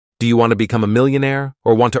Do you want to become a millionaire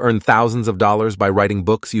or want to earn thousands of dollars by writing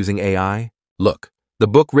books using AI? Look, the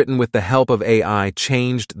book written with the help of AI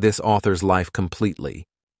changed this author's life completely.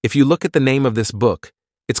 If you look at the name of this book,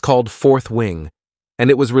 it's called Fourth Wing,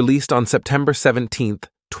 and it was released on September 17th,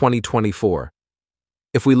 2024.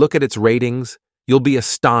 If we look at its ratings, you'll be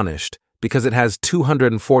astonished because it has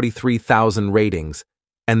 243,000 ratings,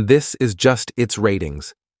 and this is just its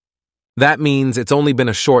ratings. That means it's only been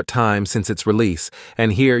a short time since its release,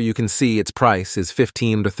 and here you can see its price is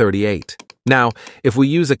 $15 to $38. Now, if we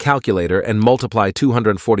use a calculator and multiply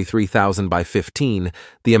 243,000 by 15,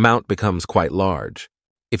 the amount becomes quite large.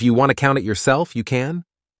 If you want to count it yourself, you can.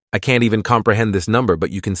 I can't even comprehend this number,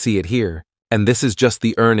 but you can see it here. And this is just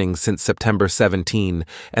the earnings since September 17,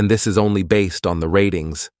 and this is only based on the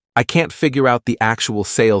ratings. I can't figure out the actual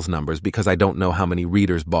sales numbers because I don't know how many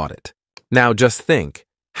readers bought it. Now just think.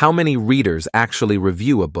 How many readers actually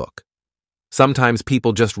review a book? Sometimes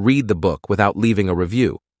people just read the book without leaving a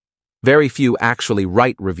review. Very few actually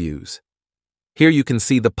write reviews. Here you can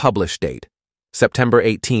see the publish date, September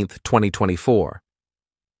 18th, 2024.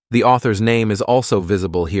 The author's name is also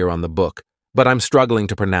visible here on the book, but I'm struggling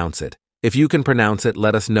to pronounce it. If you can pronounce it,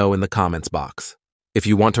 let us know in the comments box. If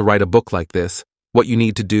you want to write a book like this, what you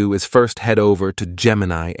need to do is first head over to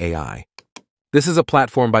Gemini AI. This is a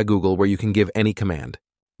platform by Google where you can give any command.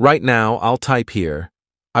 Right now, I'll type here,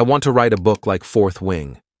 I want to write a book like Fourth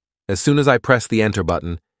Wing. As soon as I press the enter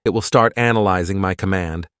button, it will start analyzing my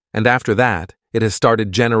command, and after that, it has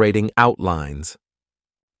started generating outlines.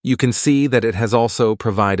 You can see that it has also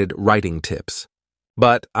provided writing tips.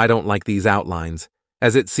 But I don't like these outlines,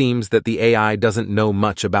 as it seems that the AI doesn't know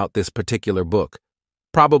much about this particular book,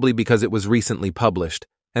 probably because it was recently published,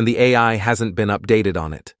 and the AI hasn't been updated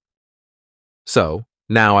on it. So,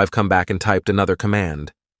 now I've come back and typed another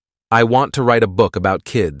command. I want to write a book about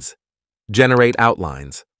kids. Generate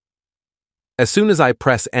outlines. As soon as I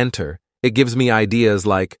press enter, it gives me ideas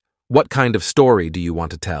like, what kind of story do you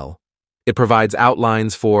want to tell? It provides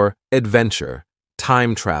outlines for adventure,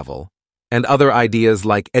 time travel, and other ideas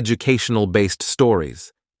like educational-based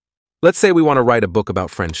stories. Let's say we want to write a book about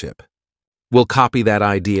friendship. We'll copy that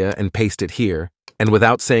idea and paste it here, and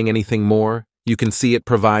without saying anything more, you can see it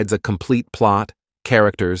provides a complete plot,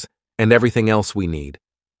 characters, and everything else we need.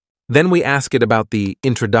 Then we ask it about the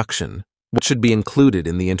introduction, what should be included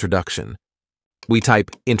in the introduction. We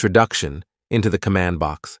type introduction into the command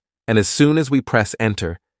box, and as soon as we press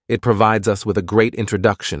enter, it provides us with a great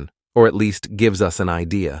introduction, or at least gives us an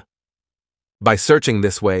idea. By searching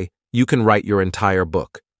this way, you can write your entire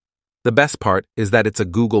book. The best part is that it's a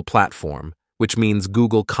Google platform, which means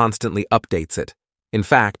Google constantly updates it. In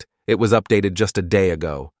fact, it was updated just a day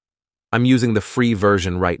ago. I'm using the free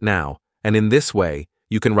version right now, and in this way,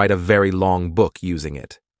 you can write a very long book using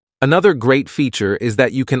it. Another great feature is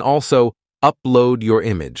that you can also upload your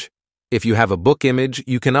image. If you have a book image,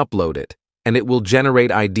 you can upload it, and it will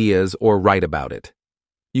generate ideas or write about it.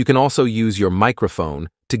 You can also use your microphone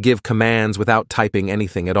to give commands without typing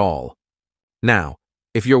anything at all. Now,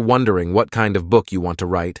 if you're wondering what kind of book you want to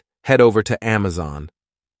write, head over to Amazon.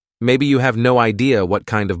 Maybe you have no idea what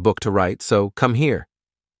kind of book to write, so come here.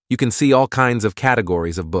 You can see all kinds of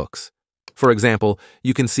categories of books. For example,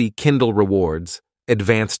 you can see Kindle rewards,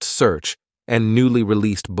 advanced search, and newly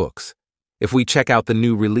released books. If we check out the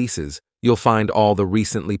new releases, you'll find all the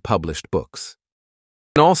recently published books.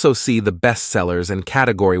 You can also see the bestsellers and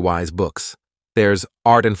category-wise books. There's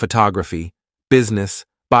art and photography, business,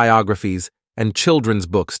 biographies, and children's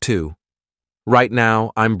books too. Right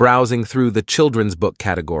now, I'm browsing through the children's book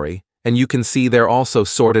category, and you can see they're also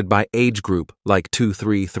sorted by age group, like 2,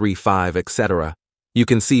 3, 3, 5, etc. You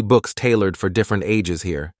can see books tailored for different ages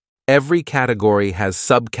here. Every category has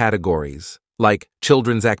subcategories, like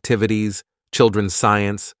children's activities, children's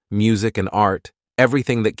science, music and art,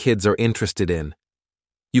 everything that kids are interested in.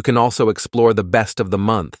 You can also explore the best of the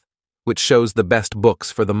month, which shows the best books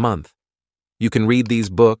for the month. You can read these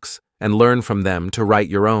books and learn from them to write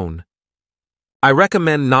your own. I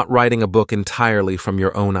recommend not writing a book entirely from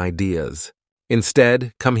your own ideas.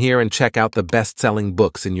 Instead, come here and check out the best-selling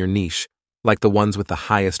books in your niche, like the ones with the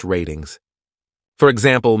highest ratings. For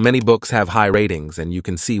example, many books have high ratings, and you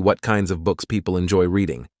can see what kinds of books people enjoy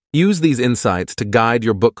reading. Use these insights to guide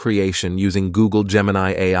your book creation using Google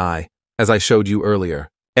Gemini AI, as I showed you earlier.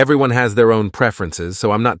 Everyone has their own preferences,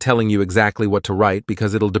 so I'm not telling you exactly what to write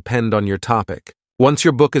because it'll depend on your topic. Once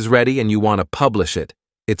your book is ready and you want to publish it,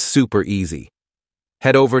 it's super easy.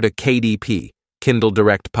 Head over to KDP, Kindle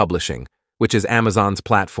Direct Publishing, which is Amazon's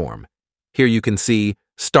platform. Here you can see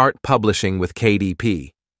Start Publishing with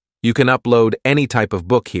KDP. You can upload any type of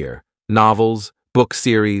book here, novels, book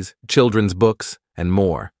series, children's books, and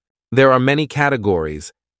more. There are many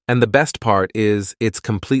categories, and the best part is it's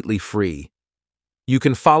completely free. You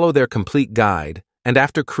can follow their complete guide, and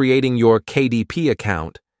after creating your KDP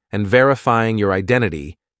account and verifying your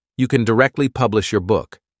identity, you can directly publish your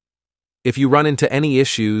book. If you run into any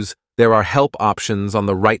issues, there are help options on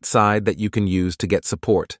the right side that you can use to get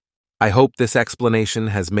support. I hope this explanation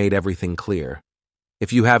has made everything clear.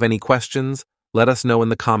 If you have any questions, let us know in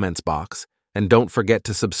the comments box, and don't forget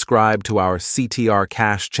to subscribe to our CTR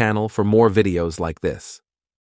Cash channel for more videos like this.